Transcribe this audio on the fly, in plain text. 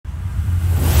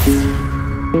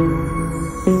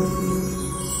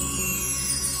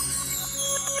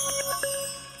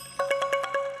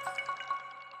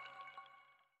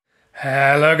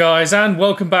guys, and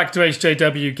welcome back to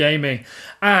HJW Gaming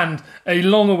and a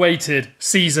long-awaited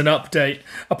season update.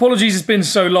 Apologies it's been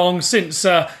so long since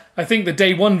I think the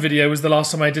day one video was the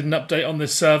last time I did an update on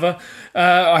this server.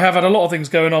 I have had a lot of things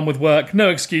going on with work,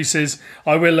 no excuses.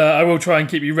 I will try and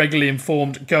keep you regularly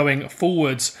informed going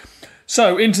forwards.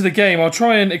 So into the game, I'll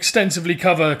try and extensively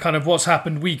cover kind of what's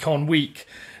happened week on week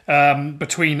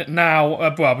between now,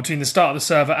 between the start of the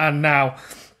server and now.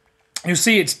 You'll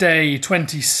see it's day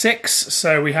 26,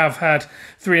 so we have had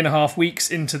 3.5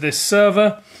 weeks into this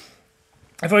server.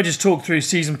 If I just talk through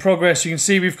season progress, you can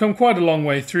see we've come quite a long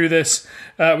way through this.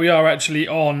 We are actually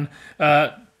on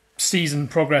season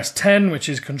progress 10, which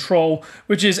is control,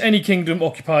 which is any kingdom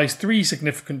occupies 3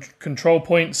 significant control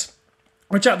points,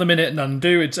 which at the minute none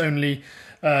do. It's only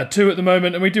 2 at the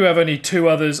moment, and we do have only 2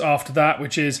 others after that,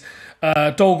 which is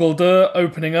Dol Guldur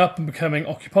opening up and becoming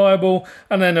occupiable,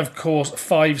 and then of course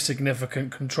 5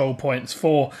 significant control points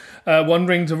for 1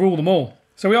 ring to rule them all.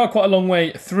 So we are quite a long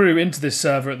way through into this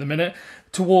server at the minute,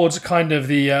 towards kind of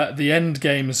the end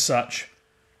game as such.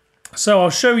 So I'll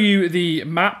show you the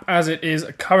map as it is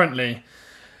currently.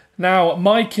 Now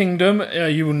my kingdom,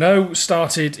 you will know,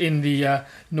 started in the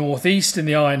northeast in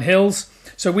the Iron Hills.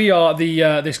 So we are the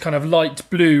this kind of light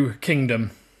blue kingdom.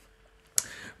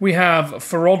 We have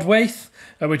Ferodwaith,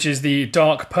 which is the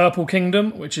dark purple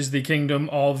kingdom, which is the kingdom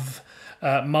of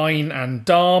Mine and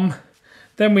Darm.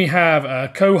 Then we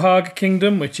have Quahog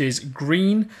kingdom, which is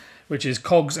green, which is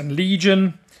Cogs and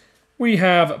Legion. We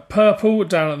have purple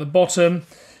down at the bottom,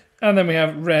 and then we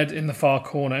have red in the far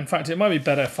corner. In fact, it might be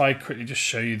better if I quickly just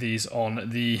show you these on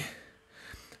the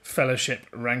Fellowship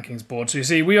rankings board. So you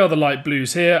see, we are the light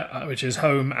blues here, which is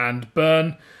Home and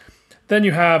Burn. Then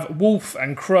you have Wolf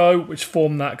and Crow, which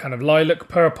form that kind of lilac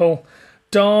purple.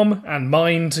 Darm and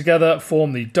Mine together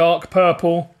form the dark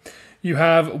purple. You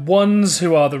have Ones,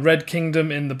 who are the red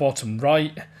kingdom in the bottom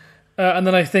right. And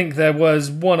then I think there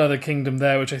was one other kingdom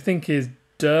there, which I think is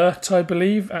Dirt, I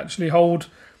believe, actually hold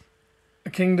a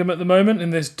kingdom at the moment in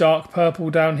this dark purple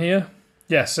down here.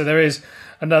 Yes, so there is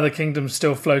another kingdom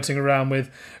still floating around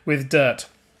with Dirt.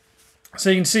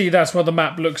 So you can see that's what the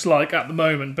map looks like at the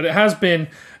moment, but it has been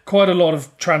quite a lot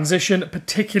of transition,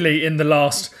 particularly in the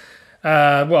last,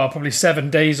 probably 7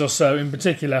 days or so in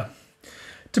particular.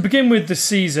 To begin with the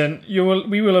season,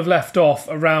 we will have left off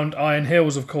around Iron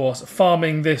Hills, of course,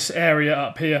 farming this area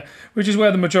up here, which is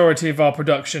where the majority of our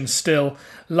production still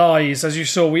lies. As you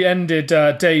saw, we ended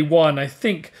day 1, I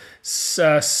think,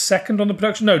 second on the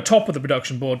production, no, top of the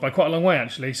production board by quite a long way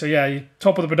actually. So yeah,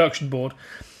 top of the production board.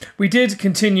 We did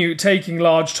continue taking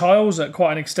large tiles at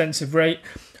quite an extensive rate.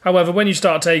 However, when you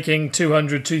start taking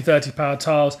 200, 230 power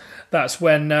tiles, that's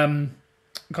when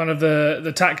kind of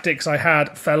the tactics I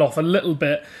had fell off a little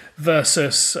bit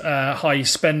versus high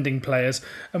spending players.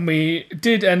 And we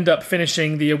did end up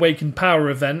finishing the Awakened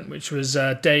Power event, which was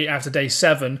day after day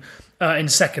 7, in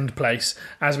second place,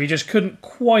 as we just couldn't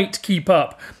quite keep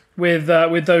up with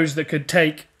those that could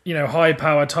take, you know, high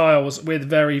power tiles with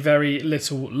very, very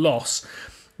little loss.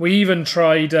 We even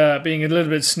tried being a little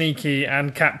bit sneaky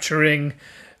and capturing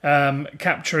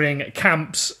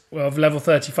camps of level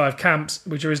 35 camps,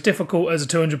 which are as difficult as a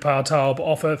 200 power tile but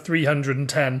offer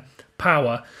 310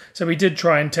 power. So we did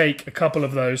try and take a couple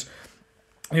of those.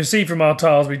 You'll see from our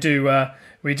tiles we do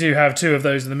have 2 of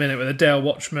those in the minute, with a Dale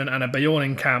Watchman and a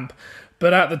Beorning camp.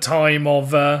 But at the time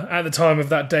of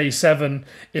that day 7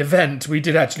 event, we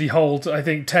did actually hold, I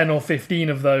think, 10 or 15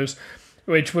 of those,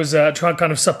 which was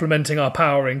kind of supplementing our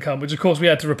power income, which of course we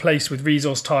had to replace with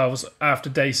resource tiles after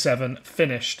day 7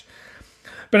 finished.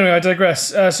 But anyway, I digress.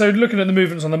 So looking at the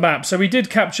movements on the map, so we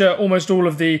did capture almost all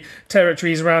of the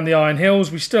territories around the Iron Hills.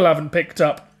 We still haven't picked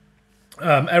up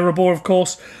Erebor, of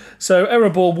course. So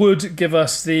Erebor would give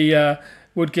us the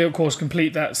of course,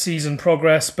 complete that season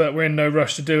progress, but we're in no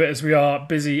rush to do it as we are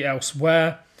busy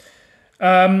elsewhere.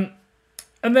 And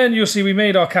then you'll see we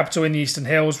made our capital in the Eastern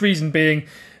Hills, reason being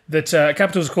that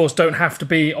capitals, of course, don't have to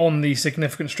be on the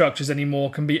significant structures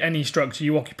anymore, can be any structure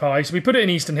you occupy. So we put it in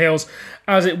Eastern Hills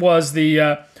as it was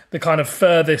the kind of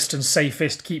furthest and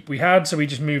safest keep we had, so we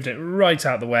just moved it right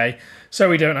out the way so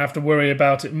we don't have to worry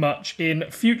about it much in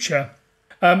future.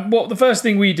 The first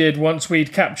thing we did once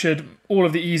we'd captured all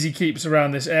of the easy keeps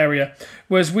around this area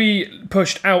was we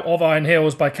pushed out of Iron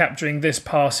Hills by capturing this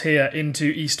pass here into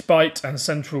East Bight and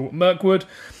Central Mirkwood.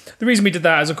 The reason we did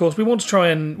that is, of course, we wanted to try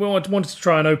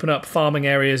and open up farming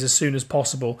areas as soon as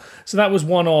possible. So that was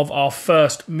one of our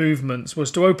first movements,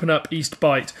 was to open up East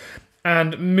Bight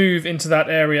and move into that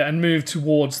area and move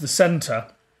towards the centre.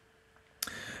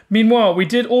 Meanwhile, we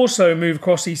did also move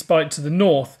across East Bight to the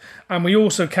north, and we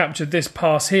also captured this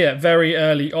pass here very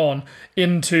early on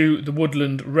into the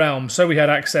woodland realm. So we had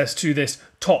access to this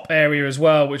top area as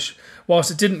well, which,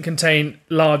 whilst it didn't contain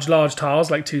large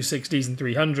tiles like 260s and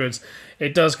 300s,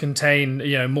 it does contain,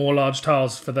 you know, more large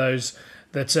tiles for those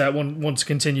that want to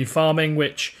continue farming,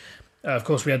 which... of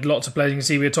course, we had lots of players. You can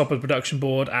see we were top of the production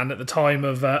board, and at the time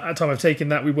of taking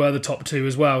that, we were the top 2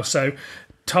 as well. So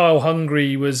tile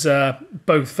hungry was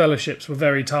both fellowships were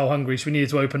very tile hungry, so we needed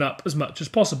to open up as much as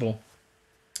possible.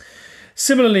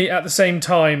 Similarly, at the same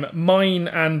time, Mine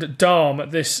and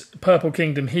Darm, this purple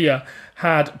kingdom here,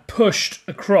 had pushed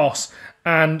across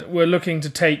and were looking to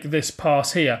take this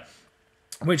pass here,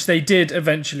 which they did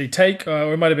eventually take,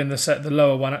 or it might have been the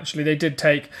lower one actually. They did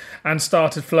take and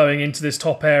started flowing into this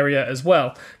top area as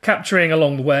well, capturing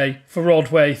along the way for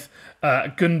Rodwaith,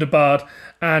 Gundabad,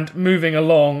 and moving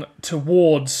along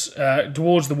towards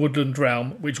the woodland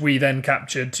realm, which we then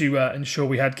captured to ensure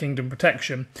we had kingdom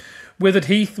protection. Withered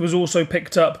Heath was also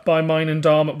picked up by Mine and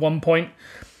Darm at one point.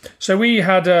 So we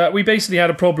basically had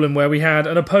a problem where we had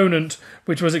an opponent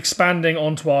which was expanding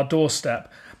onto our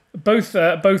doorstep. Both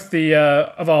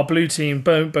of our blue team,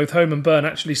 both Home and Burn,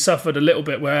 actually suffered a little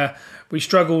bit where we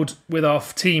struggled with our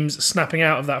teams snapping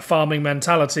out of that farming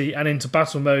mentality and into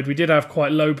battle mode. We did have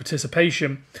quite low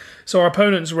participation, so our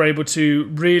opponents were able to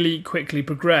really quickly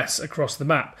progress across the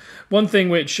map. One thing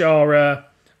which our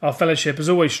fellowship has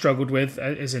always struggled with,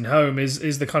 is in Home,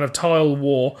 is the kind of tile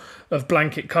war of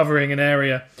blanket covering an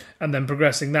area and then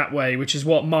progressing that way, which is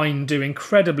what Mine do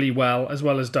incredibly well as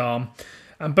Darm.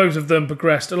 And both of them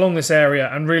progressed along this area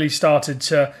and really started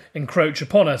to encroach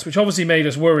upon us, which obviously made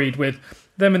us worried with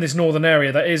them in this northern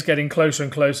area that is getting closer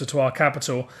and closer to our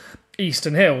capital,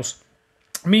 Eastern Hills.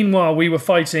 Meanwhile, we were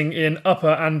fighting in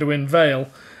Upper Anduin Vale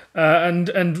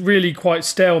and really quite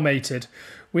stalemated.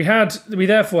 We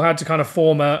therefore had to kind of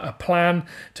form a plan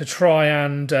to try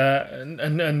and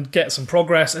get some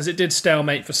progress, as it did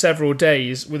stalemate for several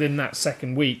days within that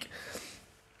second week.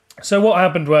 So what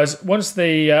happened was, once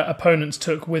the opponents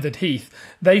took Withered Heath,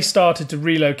 they started to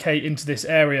relocate into this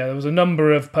area. There was a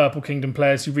number of Purple Kingdom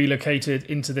players who relocated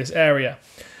into this area.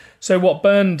 So what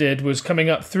Burn did was,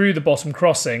 coming up through the bottom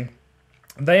crossing,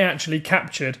 they actually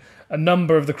captured a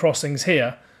number of the crossings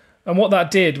here. And what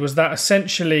that did was that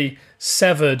essentially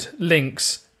severed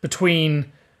links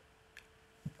between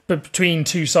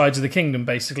two sides of the kingdom,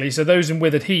 basically. So those in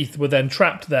Withered Heath were then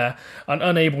trapped there and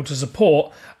unable to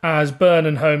support, as Burn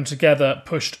and Home together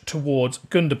pushed towards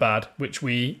Gundabad, which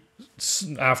we,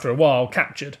 after a while,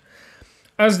 captured.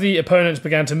 As the opponents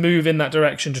began to move in that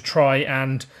direction to try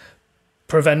and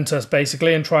prevent us,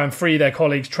 basically, and try and free their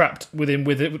colleagues trapped within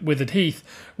Withered Heath,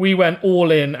 we went all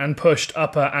in and pushed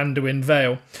Upper Anduin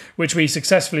Vale, which we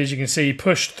successfully, as you can see,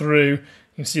 pushed through.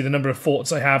 You can see the number of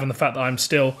forts I have and the fact that I'm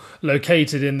still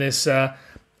located in this Upper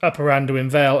Anduin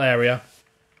Vale area.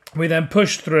 We then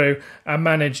pushed through and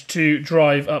managed to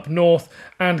drive up north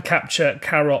and capture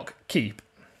Carrock Keep.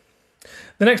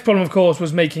 The next problem, of course,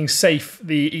 was making safe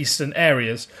the eastern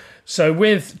areas. So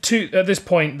at this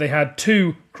point, they had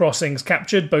 2 crossings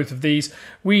captured, both of these.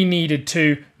 We needed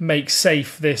to make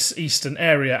safe this eastern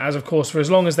area, as of course, for as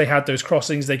long as they had those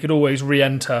crossings, they could always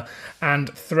re-enter and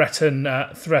threaten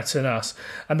us.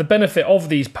 And the benefit of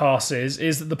these passes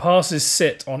is that the passes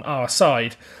sit on our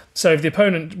side. So if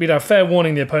we'd have fair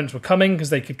warning the opponents were coming, because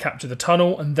they could capture the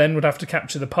tunnel and then would have to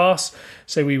capture the pass,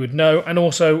 so we would know. And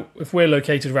also, if we're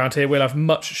located around here, we'll have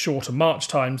much shorter march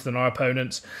times than our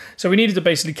opponents. So we needed to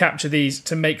basically capture these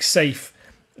to make safe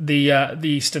the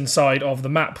eastern side of the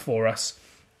map for us,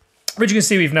 which you can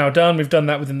see we've now done. We've done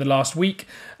that within the last week,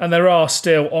 and there are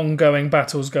still ongoing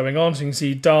battles going on. So you can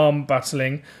see Darm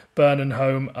battling Burn and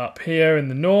Home up here in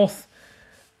the north,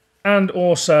 and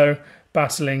also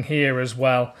battling here as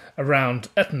well around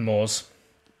Ettenmoors.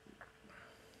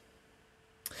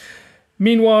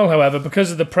 Meanwhile, however,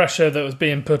 because of the pressure that was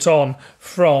being put on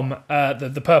from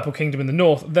the Purple Kingdom in the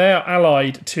north, they are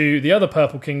allied to the other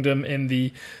Purple Kingdom in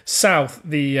the south,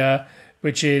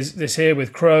 which is this here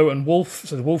with Crow and Wolf,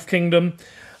 so the Wolf Kingdom,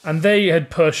 and they had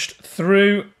pushed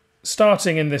through,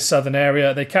 starting in this southern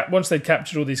area. Once they'd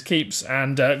captured all these keeps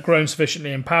and grown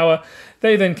sufficiently in power,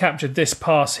 they then captured this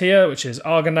pass here, which is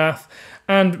Argonath,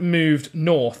 and moved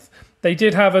north. They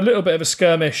did have a little bit of a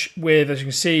skirmish with, as you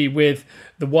can see, with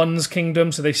the Ones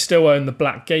Kingdom, so they still own the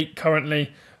Black Gate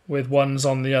currently, with Ones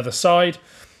on the other side.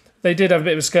 They did have a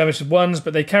bit of a skirmish with Ones,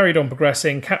 but they carried on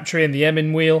progressing, capturing the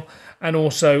Emin Wheel, and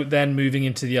also then moving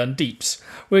into the Undeeps,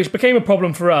 which became a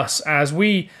problem for us, as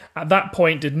we, at that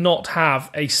point, did not have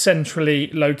a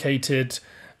centrally located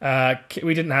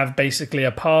We didn't have basically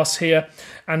a pass here.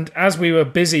 And as we were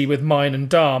busy with Mine and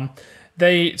Darm,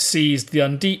 they seized the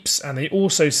Undeeps and they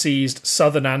also seized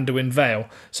southern Anduin Vale.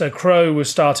 So Crow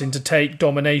was starting to take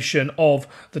domination of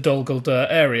the Dol Guldur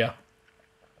area.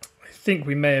 I think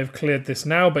we may have cleared this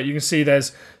now, but you can see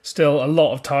there's still a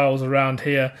lot of tiles around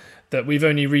here that we've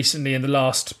only recently in the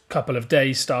last couple of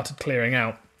days started clearing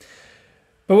out.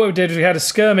 But what we did is we had a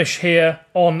skirmish here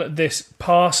on this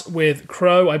pass with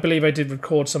Crow. I believe I did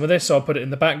record some of this, so I'll put it in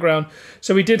the background.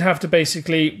 So we did have to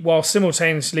basically, while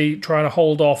simultaneously trying to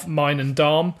hold off Mine and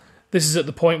Darm, this is at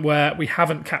the point where we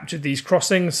haven't captured these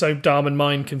crossings, so Darm and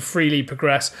Mine can freely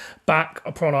progress back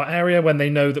upon our area when they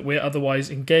know that we're otherwise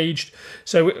engaged.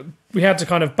 So we had to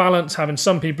kind of balance having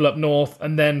some people up north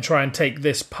and then try and take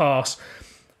this pass,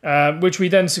 which we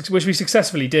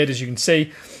successfully did, as you can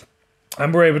see.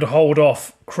 And we're able to hold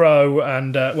off Crow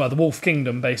and, the Wolf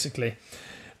Kingdom, basically.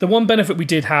 The one benefit we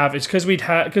did have is because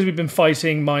we'd been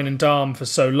fighting Mine and Darm for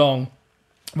so long,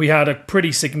 we had a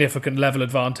pretty significant level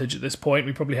advantage at this point.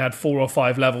 We probably had 4 or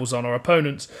 5 levels on our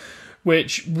opponents,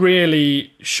 which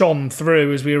really shone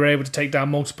through as we were able to take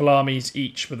down multiple armies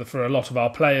each for a lot of our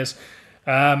players.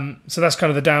 So that's kind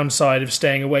of the downside of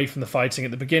staying away from the fighting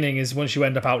at the beginning, is once you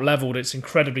end up out-leveled, it's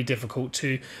incredibly difficult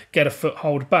to get a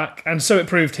foothold back. And so it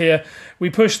proved here. We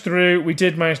pushed through, we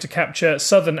did manage to capture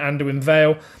southern Anduin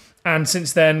Vale, and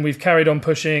since then we've carried on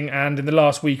pushing, and in the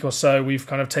last week or so we've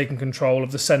kind of taken control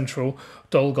of the central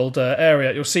Dol Guldur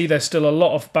area. You'll see there's still a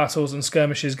lot of battles and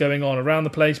skirmishes going on around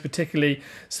the place, particularly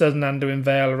southern Anduin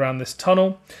Vale around this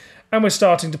tunnel. And we're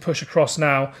starting to push across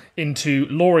now into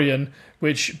Lorien,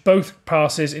 which both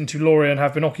passes into Lorien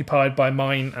have been occupied by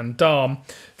Mine and Darm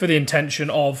for the intention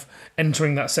of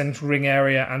entering that central ring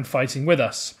area and fighting with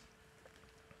us.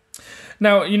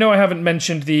 Now, I haven't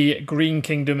mentioned the Green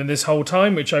Kingdom in this whole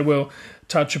time, which I will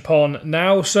touch upon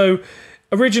now. So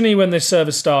originally when this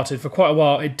server started, for quite a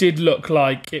while, it did look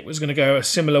like it was going to go a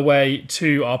similar way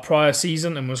to our prior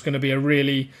season and was going to be a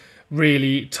really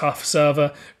tough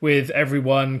server with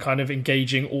everyone kind of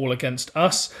engaging all against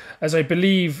us, as I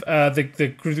believe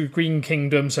the Green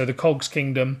Kingdom, so the Cogs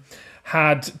Kingdom,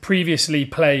 had previously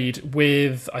played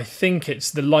with, I think it's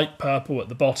the light purple at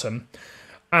the bottom.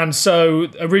 And so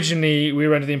originally we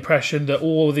were under the impression that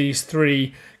all these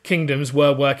 3 kingdoms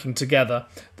were working together,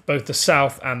 both the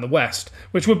south and the west,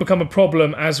 which would become a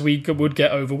problem as we would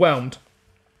get overwhelmed.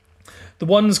 The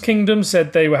One's Kingdom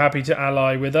said they were happy to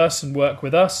ally with us and work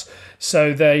with us,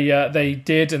 so they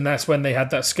did, and that's when they had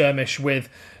that skirmish with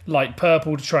Light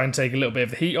Purple to try and take a little bit of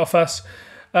the heat off us.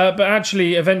 But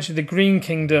actually, eventually the Green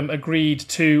Kingdom agreed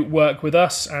to work with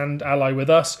us and ally with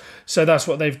us, so that's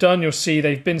what they've done. You'll see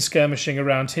they've been skirmishing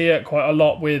around here quite a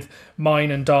lot with Mine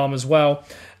and Darm as well,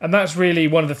 and that's really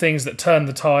one of the things that turned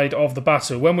the tide of the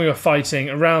battle. When we were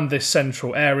fighting around this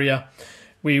central area,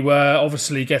 we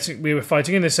were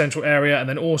fighting in this central area and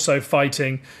then also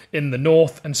fighting in the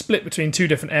north, and split between 2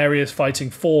 different areas, fighting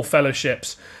 4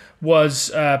 fellowships was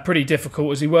pretty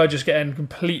difficult, as we were just getting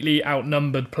completely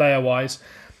outnumbered player-wise.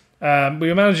 We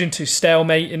were managing to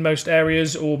stalemate in most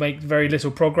areas or make very little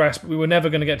progress, but we were never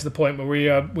going to get to the point where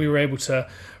we were able to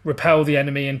repel the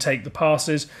enemy and take the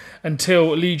passes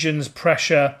until Legion's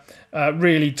pressure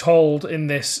really told in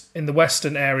the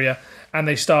western area, and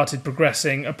they started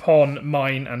progressing upon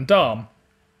Mine and Darm.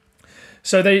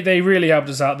 So they really helped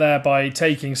us out there by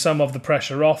taking some of the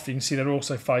pressure off. You can see they're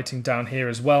also fighting down here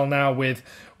as well now with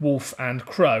Wolf and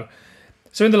Crow.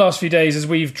 So in the last few days, as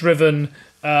we've driven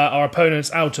our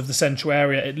opponents out of the central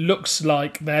area, it looks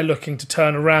like they're looking to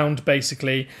turn around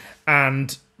basically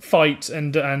and fight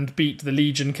and beat the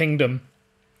Legion Kingdom,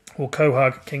 or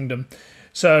Quahog Kingdom.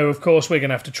 So of course we're going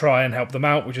to have to try and help them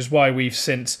out, which is why we've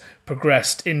since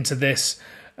progressed into this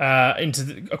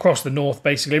across the north.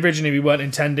 Basically, originally we weren't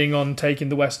intending on taking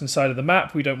the western side of the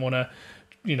map. We don't want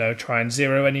to, try and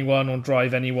zero anyone or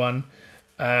drive anyone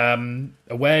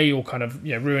away or kind of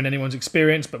ruin anyone's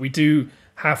experience. But we do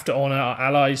have to honour our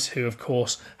allies, who of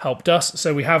course helped us.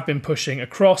 So we have been pushing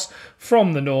across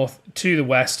from the north to the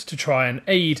west to try and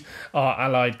aid our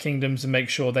allied kingdoms and make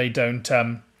sure they don't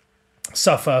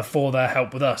suffer for their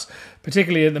help with us.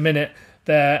 Particularly at the minute,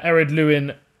 their Ered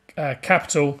Luin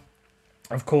capital,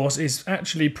 of course, is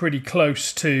actually pretty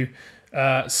close to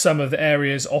some of the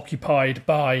areas occupied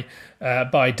by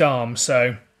Darm.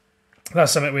 So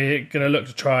that's something we're going to look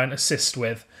to try and assist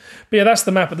with. But yeah, that's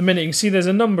the map at the minute. You can see there's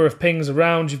a number of pings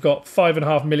around. You've got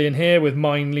 5.5 million here with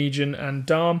Mine, Legion and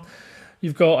Darm.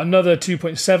 You've got another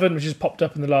 2.7, which has popped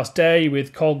up in the last day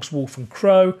with Cogs, Wolf and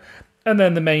Crow. And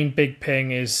then the main big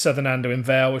ping is Southern Anduin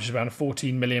Vale, which is around a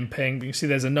 14 million ping. But you can see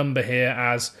there's a number here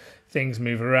as things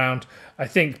move around. I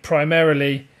think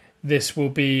primarily this will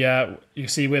be, you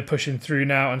see we're pushing through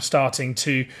now and starting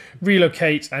to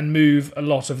relocate and move a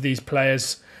lot of these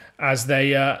players as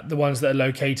they, the ones that are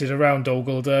located around Dol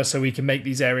Guldur, so we can make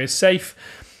these areas safe.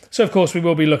 So of course we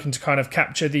will be looking to kind of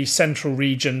capture these central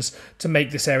regions to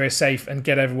make this area safe and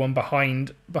get everyone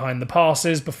behind the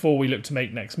passes before we look to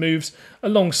make next moves,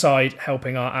 alongside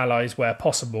helping our allies where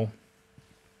possible.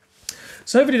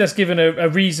 So hopefully that's given a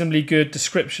reasonably good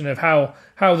description of how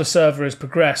the server has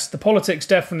progressed. The politics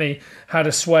definitely had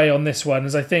a sway on this one,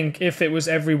 as I think if it was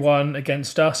everyone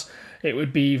against us, it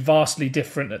would be vastly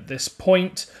different at this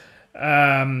point.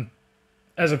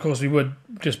 As of course we would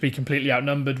just be completely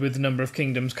outnumbered with the number of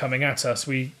kingdoms coming at us.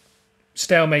 We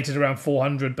stalemated around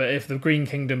 400, but if the Green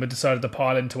Kingdom had decided to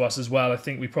pile into us as well, I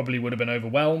think we probably would have been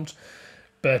overwhelmed.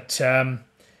 But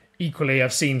equally,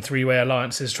 I've seen three-way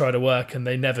alliances try to work and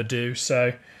they never do.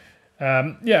 So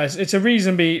yeah, it's a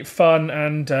reasonably fun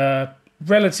and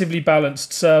relatively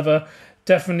balanced server.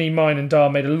 Definitely mine and Dar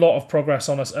made a lot of progress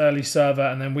on us early server,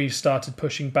 and then we've started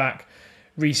pushing back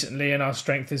recently, and our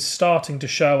strength is starting to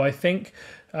show, I think.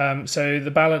 So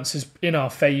the balance is in our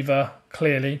favour,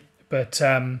 clearly, but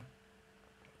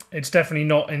it's definitely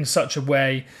not in such a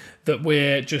way that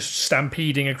we're just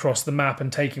stampeding across the map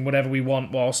and taking whatever we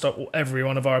want whilst every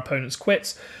one of our opponents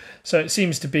quits. So it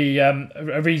seems to be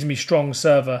a reasonably strong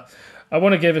server. I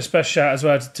want to give a special shout as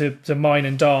well to Mine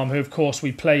and Darm, who of course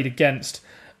we played against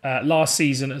last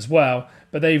season as well,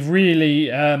 but they've really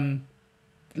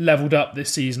leveled up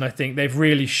this season. I think they've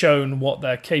really shown what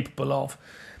they're capable of.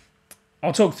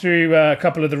 I'll talk through a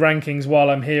couple of the rankings while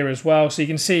I'm here as well. So you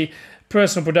can see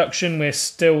personal production, we're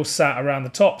still sat around the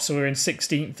top, so we're in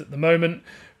 16th at the moment.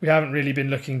 We haven't really been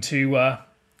looking to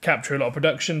capture a lot of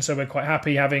production, so we're quite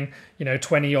happy having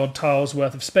 20 odd tiles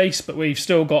worth of space, but we've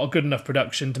still got a good enough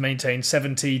production to maintain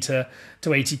 70 to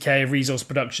 80k of resource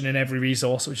production in every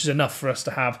resource, which is enough for us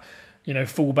to have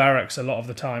full barracks a lot of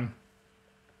the time.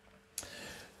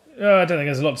 I don't think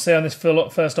there's a lot to say on this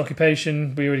first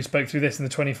occupation. We already spoke through this in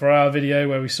the 24-hour video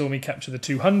where we saw me capture the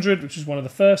 200, which was one of the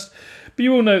first. But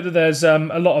you will note that there's a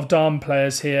lot of Darm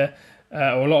players here,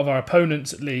 or a lot of our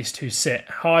opponents at least, who sit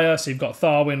higher. So you've got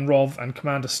Tharwin, Rov and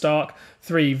Commander Stark,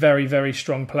 three very, very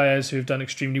strong players who have done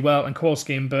extremely well. And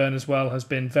Kowalski and Byrne as well has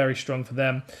been very strong for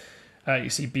them. You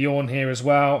see Bjorn here as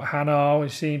well, Hanar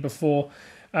we've seen before.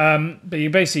 But you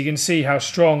basically can see how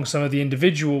strong some of the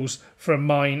individuals from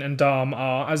Mine and Darm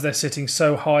are as they're sitting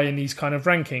so high in these kind of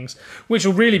rankings, which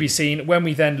will really be seen when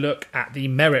we then look at the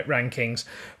merit rankings,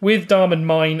 with Darm and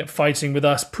Mine fighting with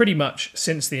us pretty much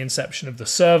since the inception of the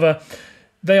server.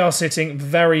 They are sitting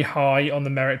very high on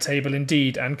the merit table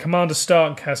indeed, and Commander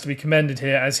Stark has to be commended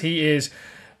here as he is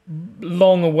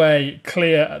long away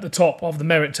clear at the top of the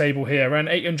merit table here, around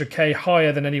 800k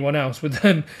higher than anyone else, with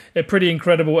a pretty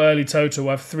incredible early total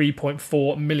of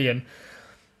 3.4 million.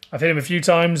 I've hit him a few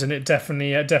times and it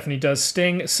definitely does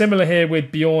sting. Similar here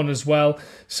with Bjorn as well,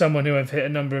 someone who I've hit a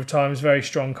number of times, very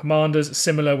strong commanders,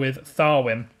 similar with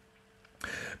Tharwin.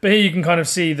 But here you can kind of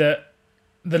see that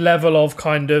the level of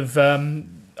kind of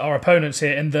our opponents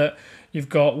here, in that you've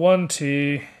got 1,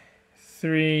 2,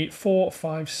 3, 4,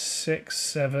 5,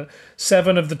 6,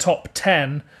 7 of the top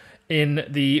 10 in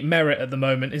the merit at the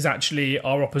moment is actually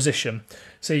our opposition.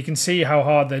 So you can see how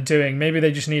hard they're doing. Maybe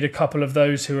they just need a couple of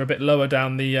those who are a bit lower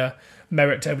down the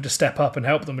merit table to step up and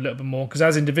help them a little bit more. Because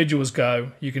as individuals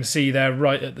go, you can see they're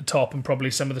right at the top and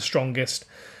probably some of the strongest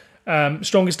in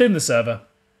the server.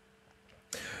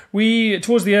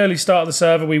 Towards the early start of the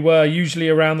server, we were usually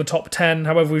around the top 10.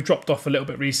 However, we've dropped off a little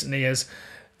bit recently, as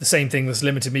the same thing that's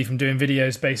limited me from doing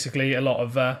videos, basically. A lot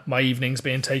of my evenings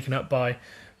being taken up by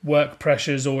work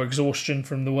pressures or exhaustion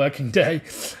from the working day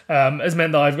has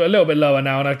meant that I've got a little bit lower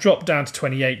now, and I've dropped down to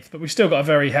 28th, but we've still got a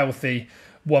very healthy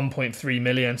 1.3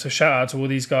 million. So shout out to all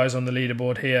these guys on the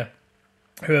leaderboard here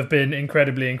who have been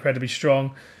incredibly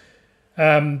strong.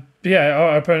 But yeah,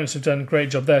 our opponents have done a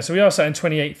great job there. So we are sat in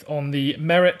 28th on the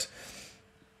merit.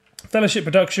 Fellowship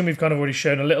production, we've kind of already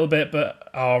shown a little bit, but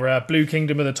our Blue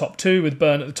Kingdom are the top two, with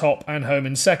Burn at the top and Home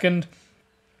in second.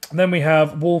 And then we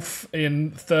have Wolf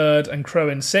in third and Crow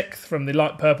in sixth from the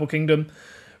Light Purple Kingdom,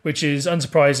 which is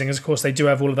unsurprising, as of course they do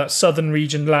have all of that southern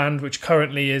region land, which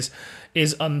currently is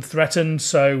unthreatened,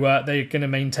 so they're going to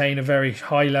maintain a very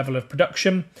high level of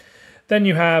production. Then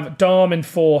you have Darm in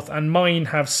fourth, and Mine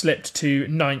have slipped to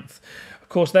ninth. Of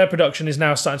course, their production is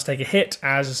now starting to take a hit,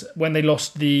 as when they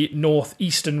lost the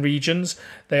northeastern regions,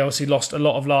 they obviously lost a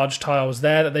lot of large tiles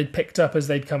there that they'd picked up as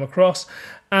they'd come across.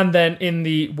 And then in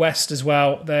the west as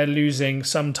well, they're losing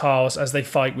some tiles as they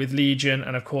fight with Legion,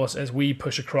 and of course as we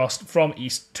push across from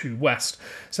east to west.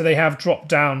 So they have dropped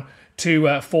down to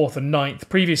 4th and 9th.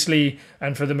 Previously,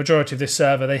 and for the majority of this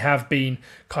server, they have been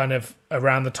kind of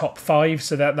around the top 5,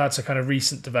 so that's a kind of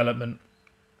recent development.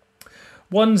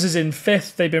 Ones is in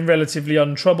 5th. They've been relatively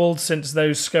untroubled since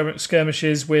those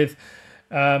skirmishes with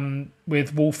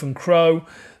Wolf and Crow.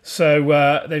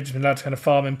 So they've just been allowed to kind of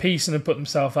farm in peace and have put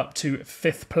themselves up to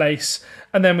 5th place.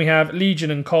 And then we have Legion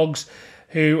and Cogs,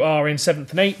 who are in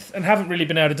 7th and 8th and haven't really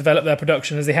been able to develop their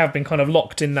production, as they have been kind of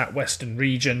locked in that western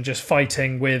region, just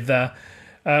fighting with the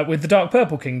Dark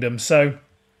Purple Kingdom. So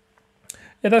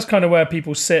yeah, that's kind of where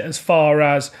people sit as far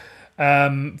as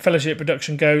Fellowship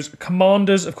production goes.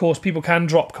 Commanders, of course, people can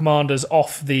drop commanders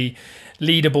off the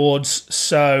leaderboards,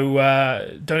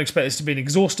 so don't expect this to be an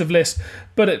exhaustive list.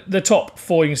 But at the top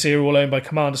 4 you can see are all owned by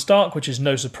Commander Stark, which is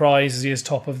no surprise as he is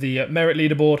top of the merit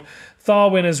leaderboard.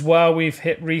 Tharwin as well, we've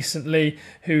hit recently,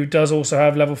 who does also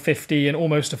have level 50 and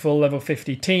almost a full level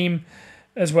 50 team,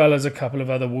 as well as a couple of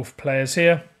other Wolf players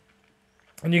here.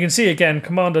 And you can see again,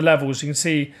 commander levels, you can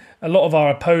see a lot of our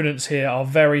opponents here are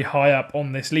very high up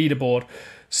on this leaderboard.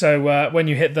 So when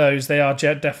you hit those, they are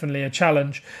definitely a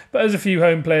challenge. But there's a few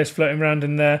home players floating around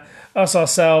in there. Us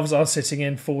ourselves are sitting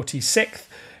in 46th,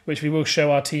 which we will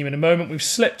show our team in a moment. We've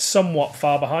slipped somewhat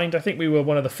far behind. I think we were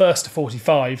one of the first to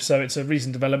 45, so it's a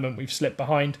recent development we've slipped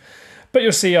behind. But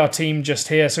you'll see our team just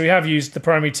here. So we have used the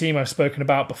primary team I've spoken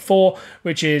about before,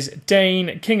 which is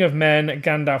Dane, King of Men,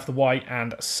 Gandalf the White,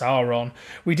 and Sauron.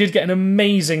 We did get an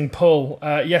amazing pull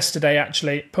yesterday,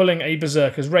 actually, pulling a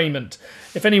Berserker's Raiment.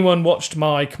 If anyone watched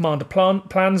my Commander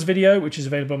Plans video, which is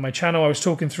available on my channel, I was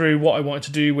talking through what I wanted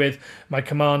to do with my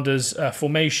Commander's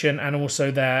formation and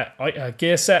also their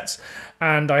gear sets.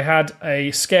 And I had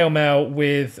a scale mail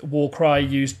with Warcry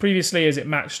used previously, as it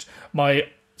matched my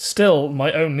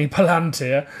only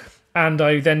Palantir, and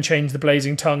I then changed the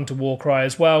Blazing Tongue to Warcry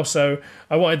as well. So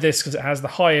I wanted this because it has the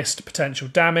highest potential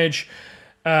damage,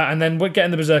 and then getting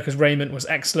the Berserker's Raiment was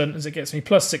excellent, as it gets me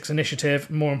 +6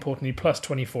 initiative, more importantly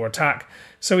 +24 attack.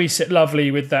 So we sit lovely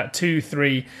with that 2,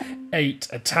 3, 8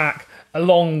 attack,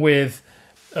 along with,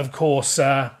 of course,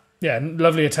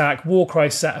 lovely attack,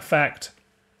 Warcry set effect,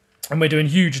 and we're doing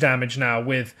huge damage now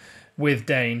with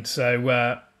Dane.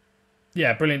 So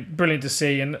yeah, brilliant to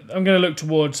see. And I'm going to look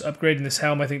towards upgrading this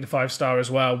helm, I think, to 5-star as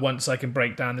well, once I can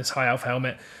break down this High Elf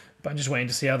helmet. But I'm just waiting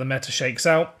to see how the meta shakes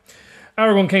out.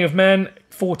 Aragorn, King of Men,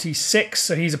 46,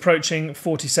 so he's approaching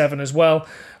 47 as well.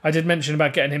 I did mention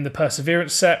about getting him the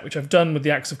Perseverance set, which I've done with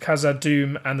the Axe of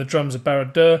Khazad-dûm and the Drums of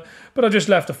Barad-dûr, but I've just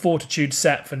left a Fortitude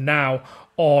set for now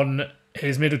on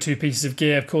his middle 2 pieces of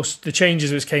gear. Of course, the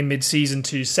changes which came mid-season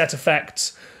to set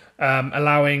effects,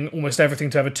 allowing almost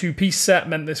everything to have a 2-piece set,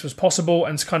 meant this was possible,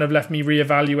 and it's kind of left me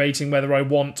re-evaluating whether I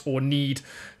want or need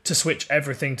to switch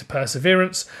everything to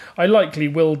Perseverance. I likely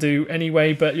will do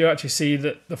anyway, but you actually see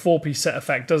that the 4-piece set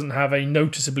effect doesn't have a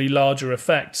noticeably larger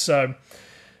effect. So,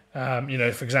 you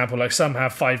know, for example, like some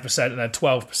have 5% and then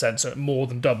 12%, so it more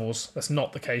than doubles. That's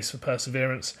not the case for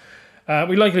Perseverance.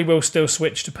 We likely will still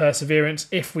switch to Perseverance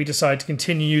if we decide to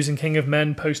continue using King of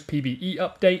Men post-PBE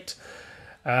update.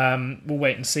 We'll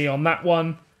wait and see on that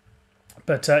one.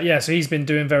 But yeah, so he's been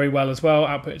doing very well as well,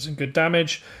 outputting some good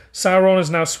damage. Sauron has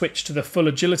now switched to the full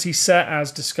agility set,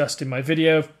 as discussed in my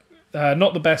video.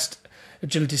 Not the best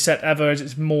agility set ever, as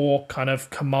it's more kind of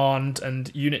command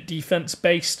and unit defense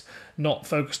based, not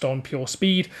focused on pure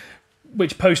speed,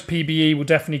 which post-PBE will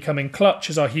definitely come in clutch,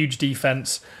 as our huge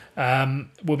defense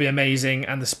will be amazing,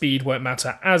 and the speed won't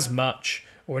matter as much,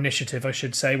 or initiative I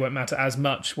should say, won't matter as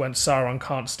much when Sauron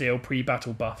can't steal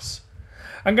pre-battle buffs.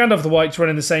 And Gandalf the White's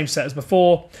running the same set as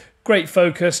before. Great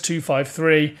focus,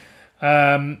 253.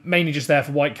 Mainly just there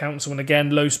for White Council, and again,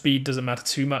 low speed doesn't matter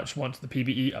too much once the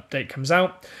PBE update comes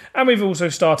out. And we've also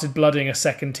started blooding a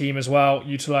second team as well,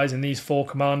 utilising these 4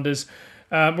 commanders.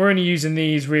 We're only using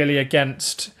these really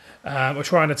against... we're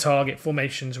trying to target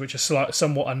formations which are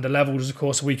somewhat under-leveled. Of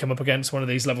course, if we come up against one of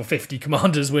these level 50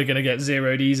 commanders, we're going to get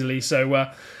zeroed easily. So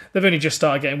they've only just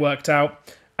started getting worked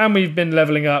out. And we've been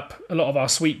levelling up a lot of our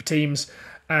sweep teams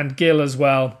and Gil as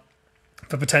well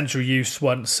for potential use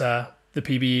once the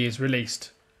PBE is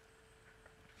released.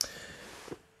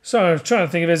 So I'm trying to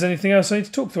think if there's anything else I need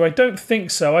to talk through. I don't think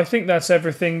so. I think that's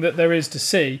everything that there is to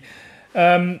see.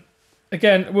 Again,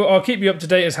 I'll keep you up to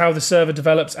date as how the server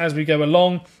develops as we go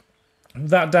along.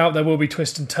 Without doubt, there will be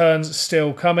twists and turns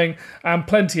still coming, and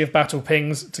plenty of battle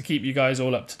pings to keep you guys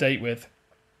all up to date with.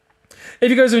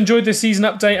 If you guys have enjoyed this season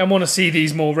update and want to see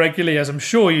these more regularly, as I'm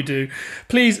sure you do,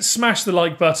 please smash the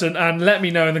like button and let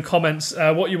me know in the comments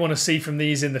what you want to see from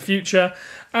these in the future.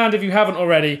 And if you haven't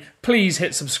already, please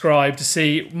hit subscribe to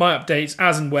see my updates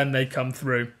as and when they come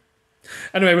through.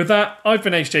 Anyway, with that, I've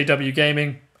been HJW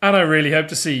Gaming, and I really hope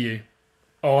to see you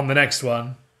on the next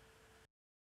one.